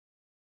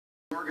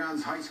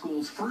Oregon's high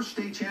school's first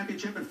state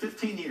championship in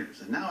 15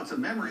 years, and now it's a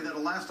memory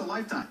that'll last a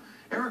lifetime.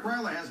 Eric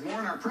Riley has more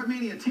on our Prep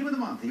Mania Team of the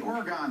Month, the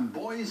Oregon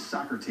boys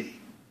soccer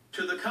team.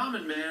 To the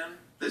common man,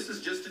 this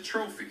is just a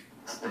trophy.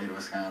 State of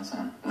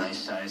Wisconsin. Nice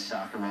size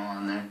soccer ball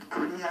on there.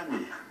 Pretty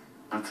heavy.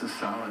 That's a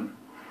solid,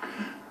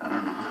 I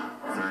don't know,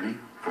 30,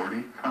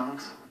 40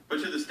 pounds.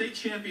 But to the state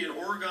champion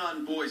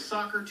Oregon boys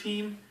soccer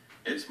team,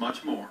 it's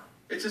much more.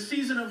 It's a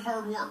season of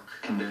hard work.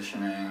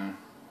 Conditioning,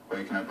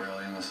 waking up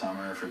early in the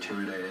summer for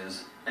 2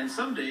 days. And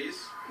some days,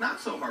 not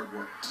so hard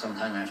work.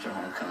 Sometime after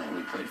homecoming,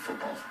 we played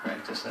football for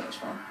practice. That was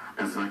fun.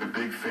 It's like a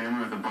big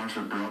family with a bunch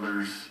of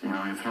brothers. You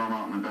know, you throw them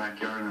out in the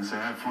backyard and say,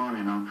 have fun,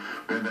 you know.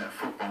 We had that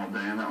football day,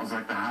 and that was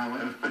like the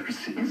highlight of their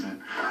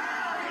season.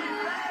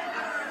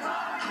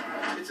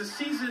 It's a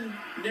season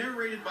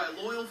narrated by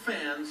loyal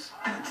fans.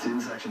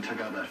 Student section took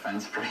out that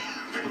fence pretty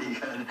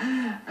good.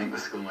 I think the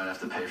school might have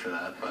to pay for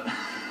that, but...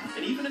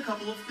 And even a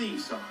couple of theme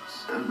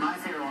songs. My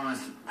favorite one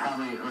was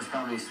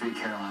probably Sweet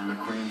Caroline. The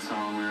Queen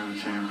song, We Are the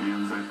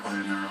Champions, they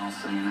played and they're all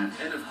singing it.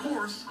 And of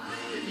course,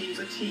 it means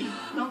a team.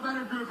 No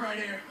better group right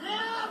here.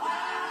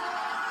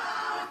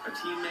 A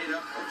team made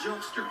up of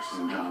jokesters.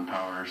 And John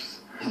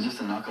Powers. He's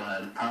just a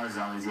knucklehead. Powers is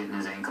always getting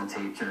his ankle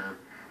taped or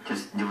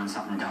just doing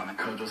something dumb. The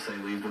coach will say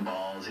leave the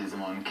balls. He's the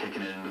one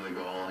kicking it into the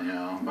goal, you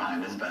know,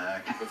 behind his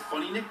back. With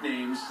funny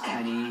nicknames.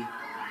 Kenny,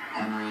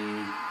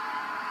 Henry,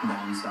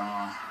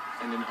 Bonesaw.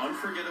 And an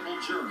unforgettable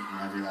journey.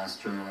 Every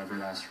last drill, every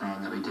last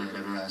run that we did,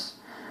 every last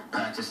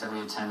practice that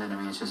we attended, I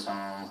mean, it's just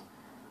all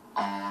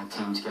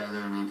came together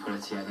and we put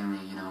it together and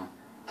we, you know,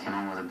 came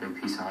home with a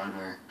big piece of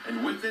hardware.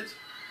 And with it,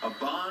 a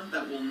bond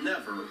that will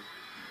never,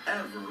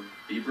 ever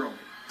be broken.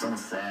 It's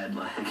almost sad,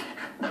 like,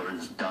 that we're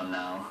just done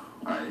now.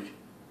 Like,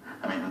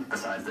 I mean,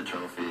 besides the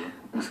trophy,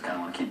 I just kind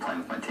of want to keep playing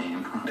with my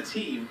team. A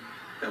team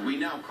that we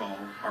now call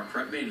our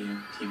Prep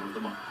Mania Team of the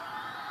Month.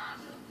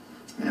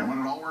 And when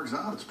it all works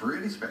out, it's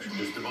pretty special.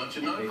 Just a bunch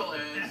of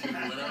knuckleheads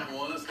who went out and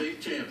won a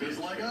state championship.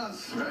 Just like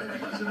us, right? A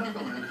bunch of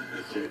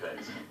knuckleheads. Sure,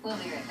 thanks. We'll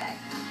be right back.